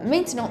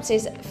main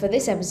synopsis for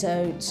this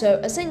episode. So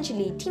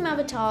essentially, Team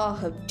Avatar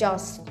have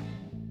just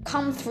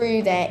come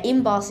through their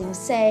embarking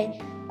say,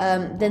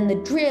 then the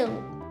drill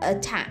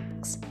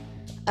attacks,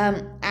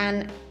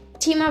 and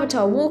Team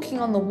Avatar walking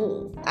on the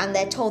wall, and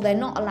they're told they're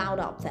not allowed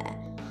up there.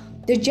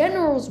 The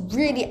generals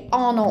really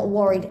are not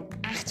worried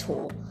at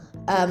all.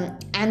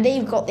 And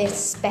they've got this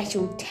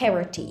special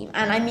terror team.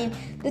 And I mean,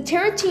 the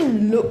terror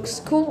team looks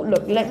cool.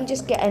 Look, let me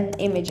just get an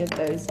image of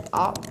those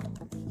up.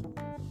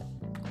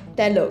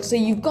 There, look. So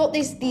you've got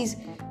these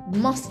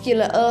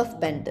muscular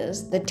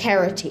earthbenders, the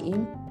terror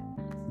team.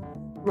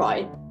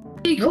 right.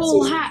 Pretty cool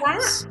What is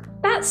hats.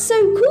 That's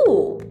so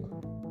cool.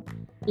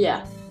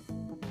 Yeah.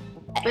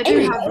 They do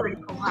Anyway. have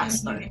really cool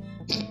hats though.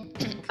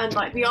 And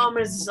the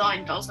armor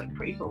design does look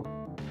pretty cool.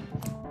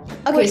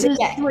 Okay, so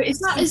yeah. Is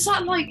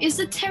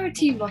the Terror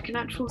team like an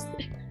actual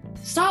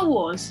Star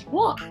Wars?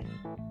 What?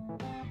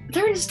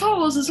 They're in Star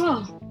Wars as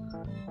well.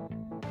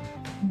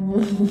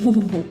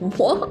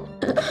 What?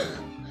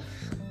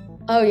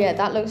 Oh yeah,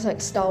 that looks like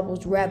Star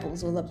Wars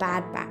Rebels or the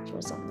Bad Batch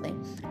or something.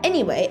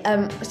 Anyway,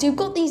 so you've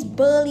got these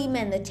burly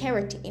men, the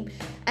terror team,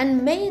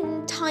 and Mei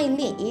and Ty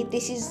Lee.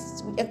 This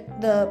is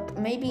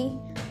maybe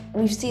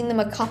we've seen them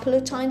a couple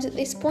of times at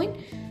this point,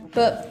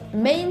 but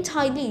Mei and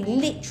Ty Lee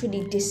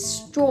literally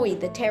destroy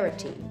the terror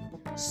team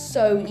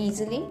so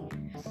easily.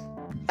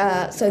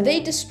 So they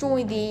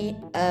destroy the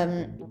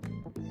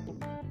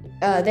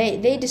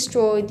they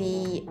destroy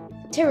the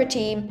terror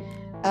team,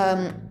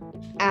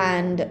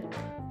 and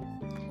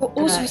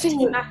Also, I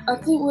think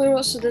we're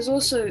also there's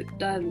also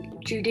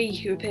Judy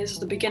who appears at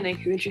the beginning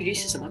who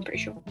introduces them. I'm pretty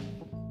sure.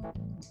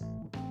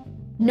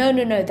 No,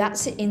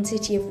 that's in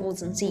City of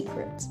Wars and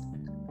Secrets.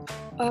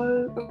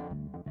 Oh.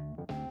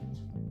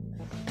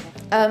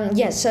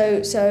 Yeah.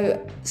 So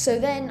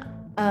then,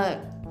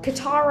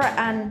 Katara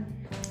and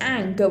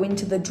Aang go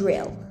into the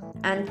drill,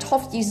 and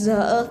Toph uses her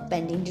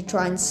earthbending to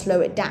try and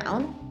slow it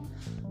down.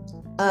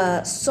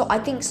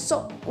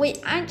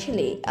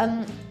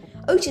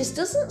 Otis,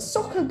 doesn't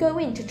Sokka go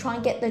in to try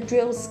and get the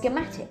drill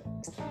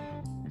schematics?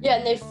 Yeah,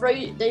 and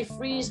they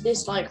freeze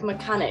this like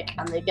mechanic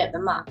and they get the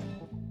map.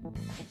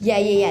 Yeah.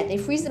 They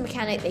freeze the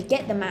mechanic, they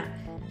get the map.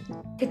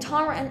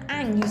 Katara and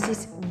Aang use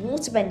this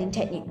waterbending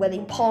technique where they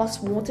pass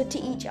water to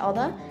each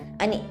other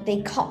and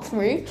they cut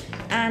through,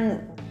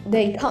 and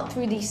they cut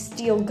through these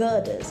steel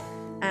girders.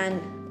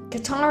 And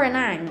Katara and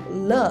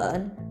Aang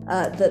learn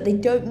that they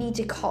don't need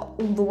to cut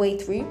all the way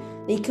through.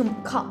 They can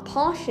cut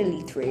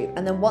partially through,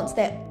 and then once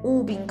they're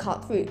all being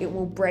cut through, it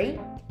will break.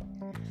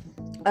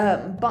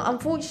 But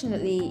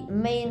unfortunately,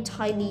 May and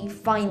Ty Lee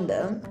find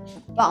them,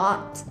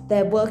 but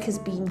their work has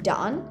been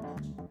done.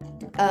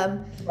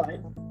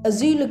 Right.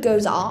 Azula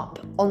goes up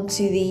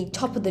onto the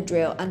top of the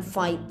drill and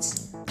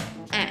fights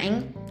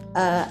Aang.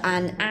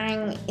 And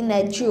Aang, in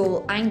their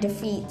duel, Aang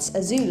defeats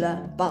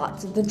Azula, but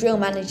the drill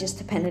manages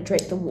to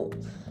penetrate the wall.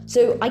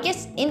 So I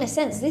guess, in a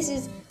sense, this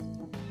is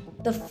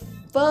the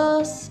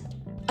first...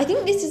 I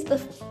think this is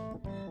the...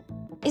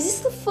 Is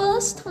this the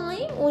first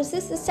time, or is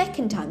this the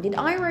second time? Did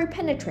Iroh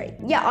penetrate?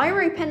 Yeah,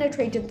 Iroh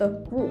penetrated the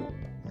wall.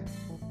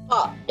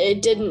 But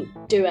it didn't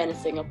do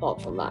anything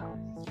apart from that.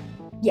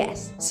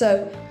 Yes,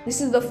 so this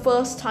is the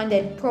first time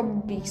there'd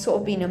probably sort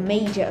of been a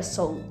major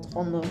assault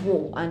on the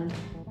wall, and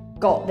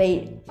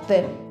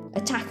the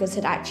attackers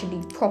had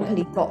actually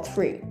properly got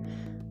through.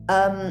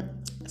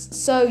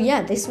 So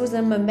yeah, this was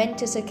a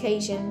momentous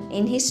occasion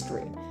in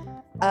history.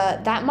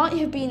 That might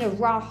have been a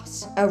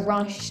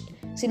rushed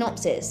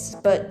synopsis,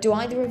 but do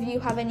either of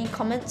you have any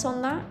comments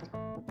on that?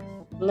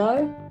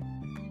 No?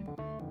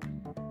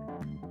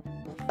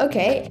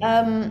 Okay,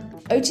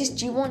 Otis,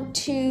 do you want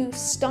to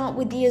start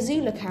with the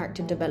Azula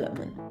character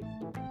development?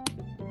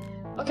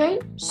 Okay,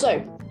 so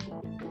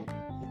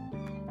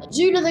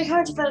Azula, the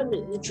character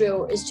development in the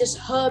drill is just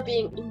her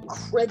being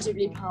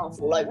incredibly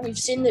powerful. Like, we've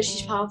seen that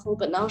she's powerful,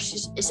 but now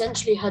she's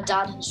essentially, her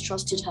dad has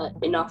trusted her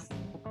enough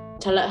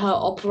to let her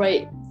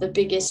operate the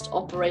biggest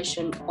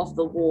operation of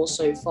the war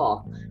so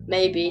far.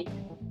 Maybe,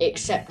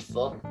 except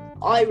for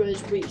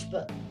Iroh's Reach,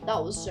 but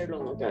that was so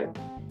long ago.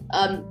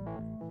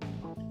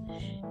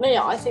 But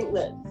yeah, I think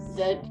that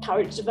the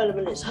character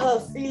development is her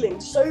feeling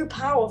so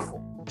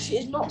powerful. She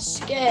is not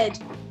scared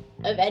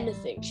of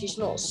anything. She's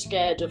not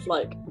scared of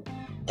like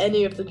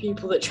any of the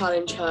people that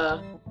challenge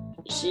her.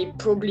 She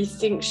probably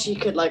thinks she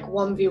could like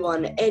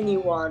 1v1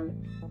 anyone,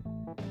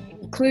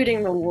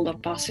 including the wall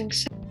of passing.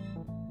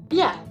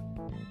 Yeah,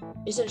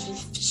 essentially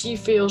she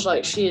feels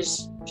like she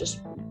is just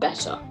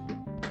better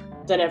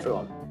than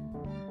everyone.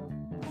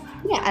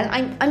 Yeah,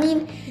 and I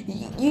mean,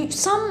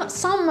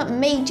 some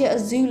major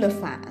Azula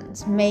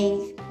fans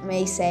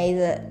may say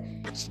that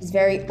she's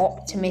very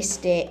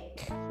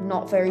optimistic,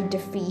 not very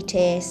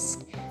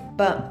defeatist,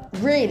 but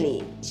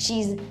really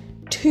she's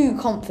too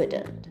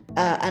confident,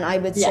 and I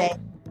would say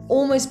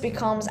almost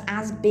becomes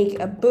as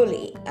big a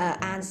bully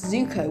as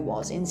Zuko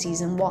was in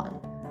season 1.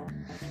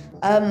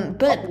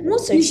 But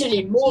also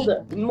usually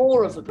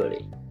more of a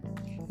bully.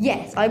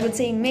 Yes, I would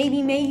say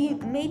maybe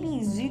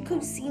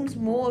Zuko seems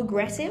more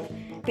aggressive.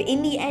 But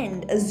in the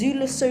end,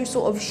 Azula's so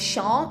sort of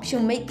sharp, she'll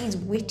make these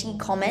witty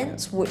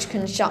comments which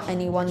can shut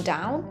anyone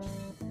down.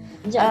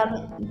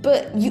 Yeah.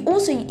 But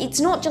it's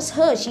not just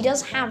her, she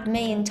does have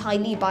May and Ty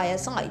Lee by her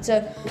side.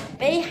 So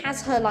May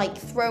has her like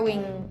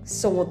throwing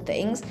sword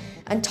things,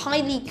 and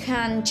Ty Lee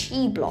can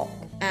chi block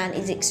and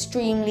is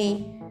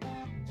extremely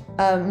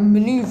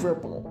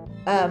maneuverable.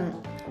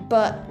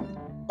 But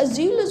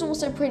Azula's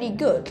also pretty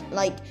good.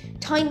 Like,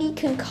 Ty Lee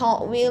can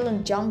cartwheel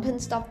and jump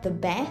and stuff the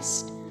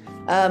best.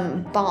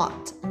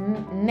 But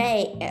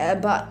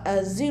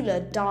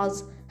Azula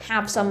does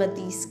have some of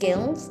these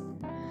skills.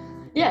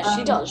 Yeah,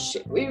 she does.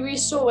 We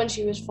saw when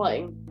she was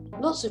fighting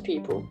lots of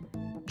people.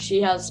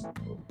 She has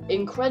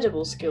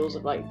incredible skills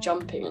of like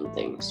jumping and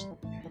things.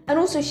 And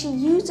also she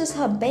uses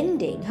her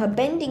bending. Her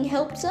bending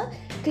helps her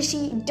because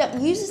she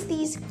uses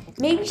these.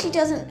 Maybe she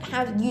doesn't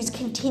use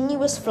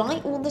continuous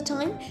flight all the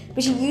time,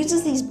 but she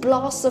uses these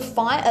blasts of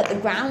fire at the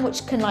ground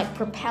which can like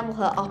propel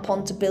her up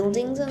onto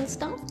buildings and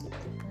stuff.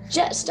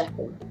 Jet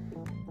stepping.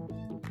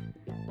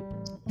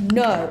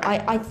 No,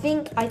 I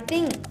think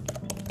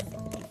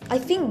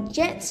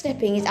jet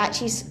stepping is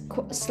actually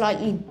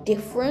slightly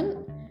different.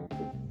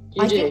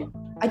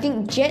 I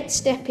think jet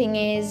stepping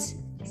is.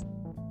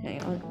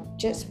 Hang on,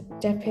 jet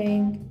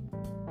stepping.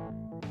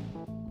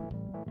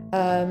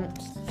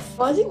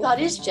 I think that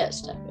is jet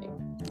stepping.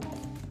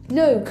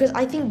 No, because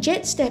I think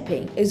jet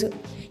stepping is.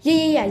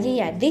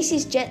 Yeah. This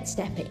is jet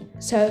stepping.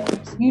 So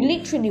you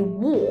literally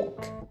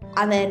walk,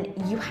 and then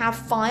you have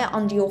fire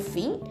under your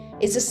feet.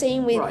 It's the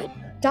same with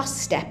dust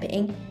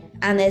stepping,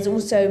 and there's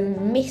also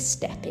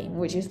misstepping,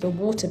 which is the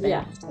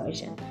waterbend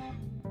version.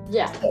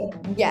 Yeah.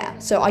 Yeah,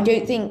 so I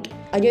don't think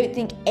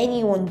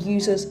anyone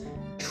uses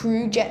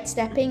true jet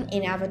stepping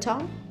in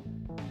Avatar.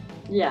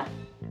 Yeah.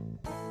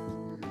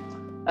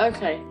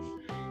 Okay.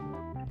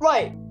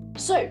 Right.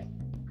 So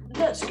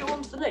let's go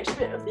on to the next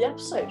bit of the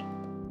episode.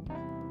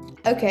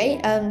 Okay,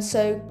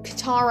 so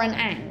Katara and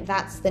Aang,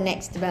 that's the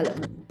next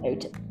development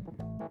noted.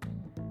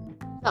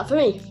 That for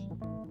me.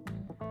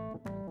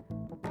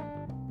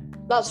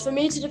 That's for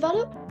me to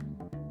develop?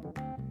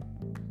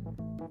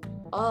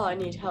 I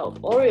need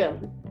help.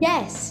 Orion.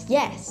 Yes.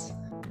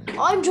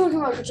 I'm talking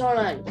about Katara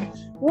and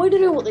Aang. Well, I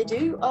don't know what they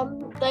do.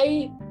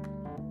 They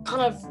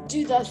kind of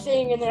do their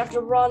thing and they have to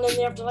run and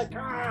they have to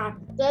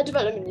Their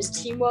development is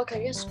teamwork, I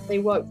guess. They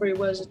work very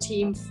well as a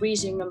team,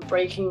 freezing and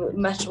breaking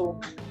metal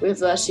with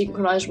their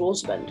synchronized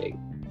waterbending.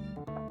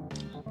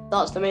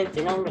 That's the main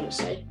thing I'm going to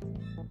say.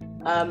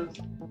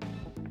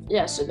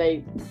 So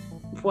they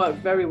work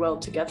very well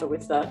together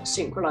with their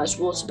synchronized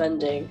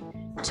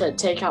waterbending to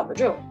take out the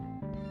drill.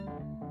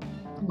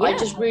 Yeah. I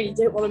just really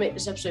don't want to make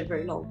this episode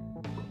very long.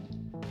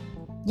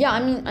 Yeah,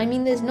 I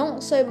mean there's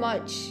not so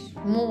much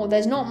more.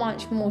 There's not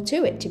much more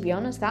to it, to be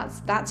honest.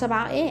 That's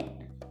about it.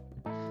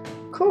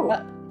 Cool.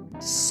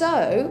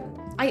 So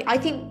I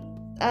think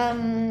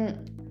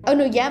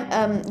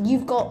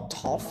you've got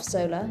Toph,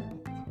 Solar.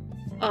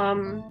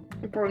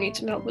 I probably need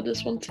some help with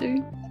this one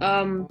too.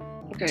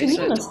 Okay. To be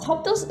so honest,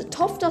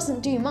 Toph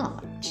doesn't do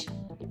much.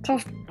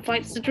 Toph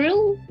fights the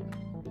drill.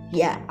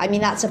 Yeah, I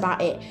mean that's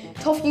about it.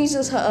 Toph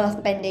uses her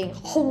earthbending,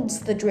 holds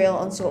the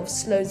drill, and sort of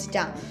slows it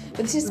down.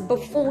 But this is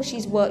before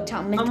she's worked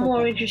out metal. I'm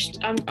more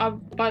interested.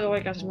 By the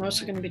way, guys, I'm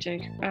also going to be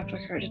doing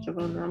character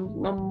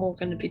development. I'm more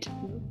going to be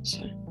doing that.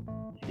 So.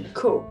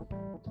 Cool.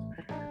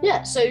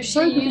 Yeah, so she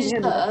uses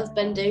her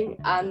earthbending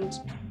and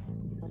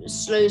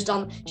slows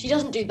down. She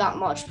doesn't do that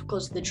much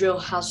because the drill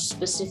has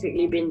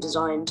specifically been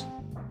designed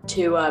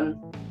to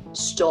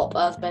stop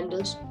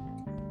earthbenders.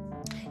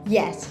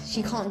 Yes,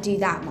 she can't do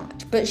that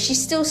much, but she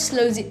still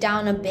slows it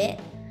down a bit.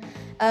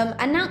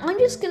 And now I'm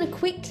just going to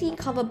quickly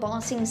cover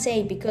Ba Sing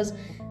Se because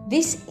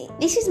this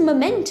is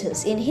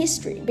momentous in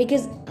history,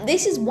 because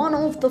this is one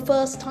of the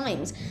first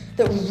times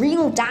that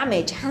real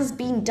damage has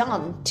been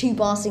done to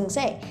Ba Sing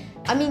Se.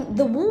 I mean,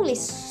 the wall is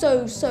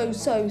so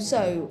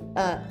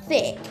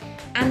thick,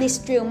 and this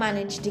drill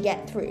managed to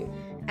get through.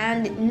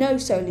 And no,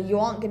 Solar, you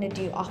aren't going to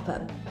do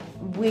upper.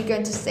 We're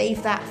going to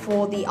save that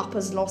for the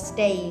Upper's Lost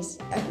Days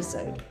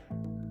episode.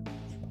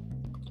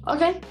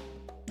 Okay.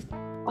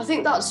 I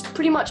think that's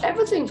pretty much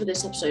everything for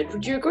this episode.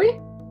 Would you agree?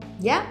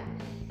 Yeah?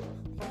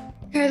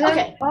 Okay then.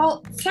 Okay.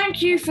 Well,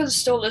 thank you for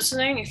still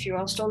listening, if you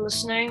are still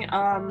listening.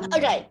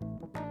 Okay.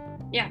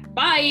 Yeah,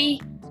 bye!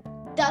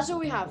 That's all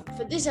we have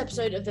for this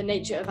episode of The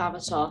Nature of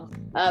Avatar.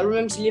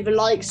 Remember to leave a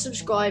like,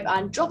 subscribe,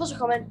 and drop us a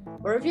comment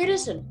wherever you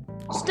listen.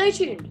 Stay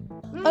tuned.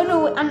 Oh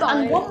no, and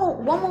Bye.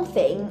 one more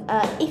thing.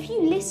 If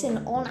you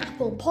listen on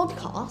Apple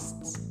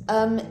Podcasts,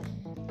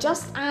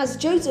 just as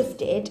Joseph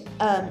did,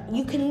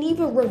 you can leave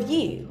a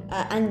review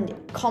and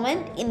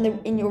comment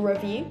in your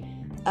review.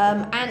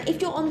 And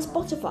if you're on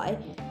Spotify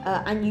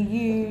and you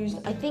use,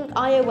 I think,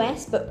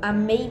 iOS, but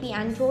maybe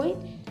Android,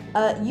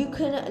 you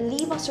can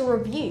leave us a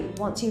review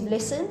once you've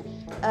listened.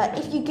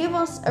 If you give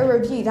us a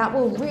review, that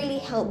will really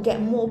help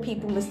get more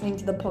people listening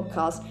to the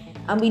podcast.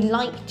 And we'd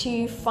like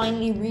to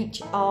finally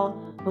reach our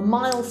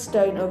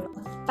milestone of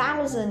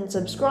 1,000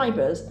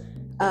 subscribers,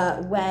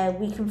 where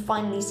we can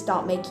finally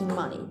start making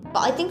money. But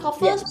I think our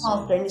first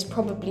milestone is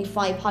probably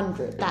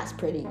 500. That's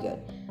pretty good.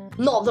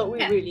 Not that we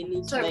really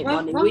need to make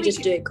money. We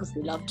just do it because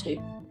we love to.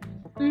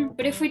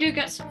 But if we do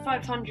get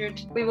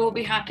 500, we will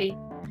be happy.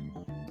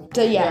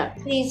 So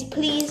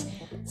please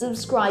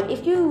subscribe.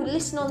 If you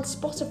listen on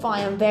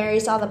Spotify and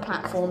various other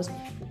platforms,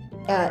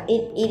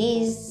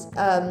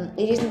 it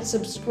isn't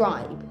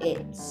subscribe.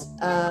 It's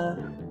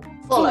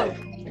Follow.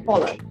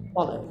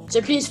 Follow.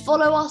 So please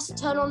follow us,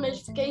 turn on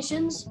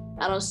notifications,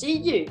 and I'll see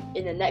you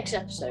in the next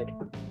episode.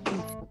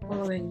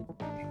 Following.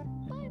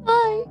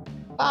 Bye.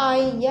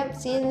 Bye. Yep.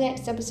 See you in the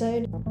next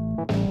episode.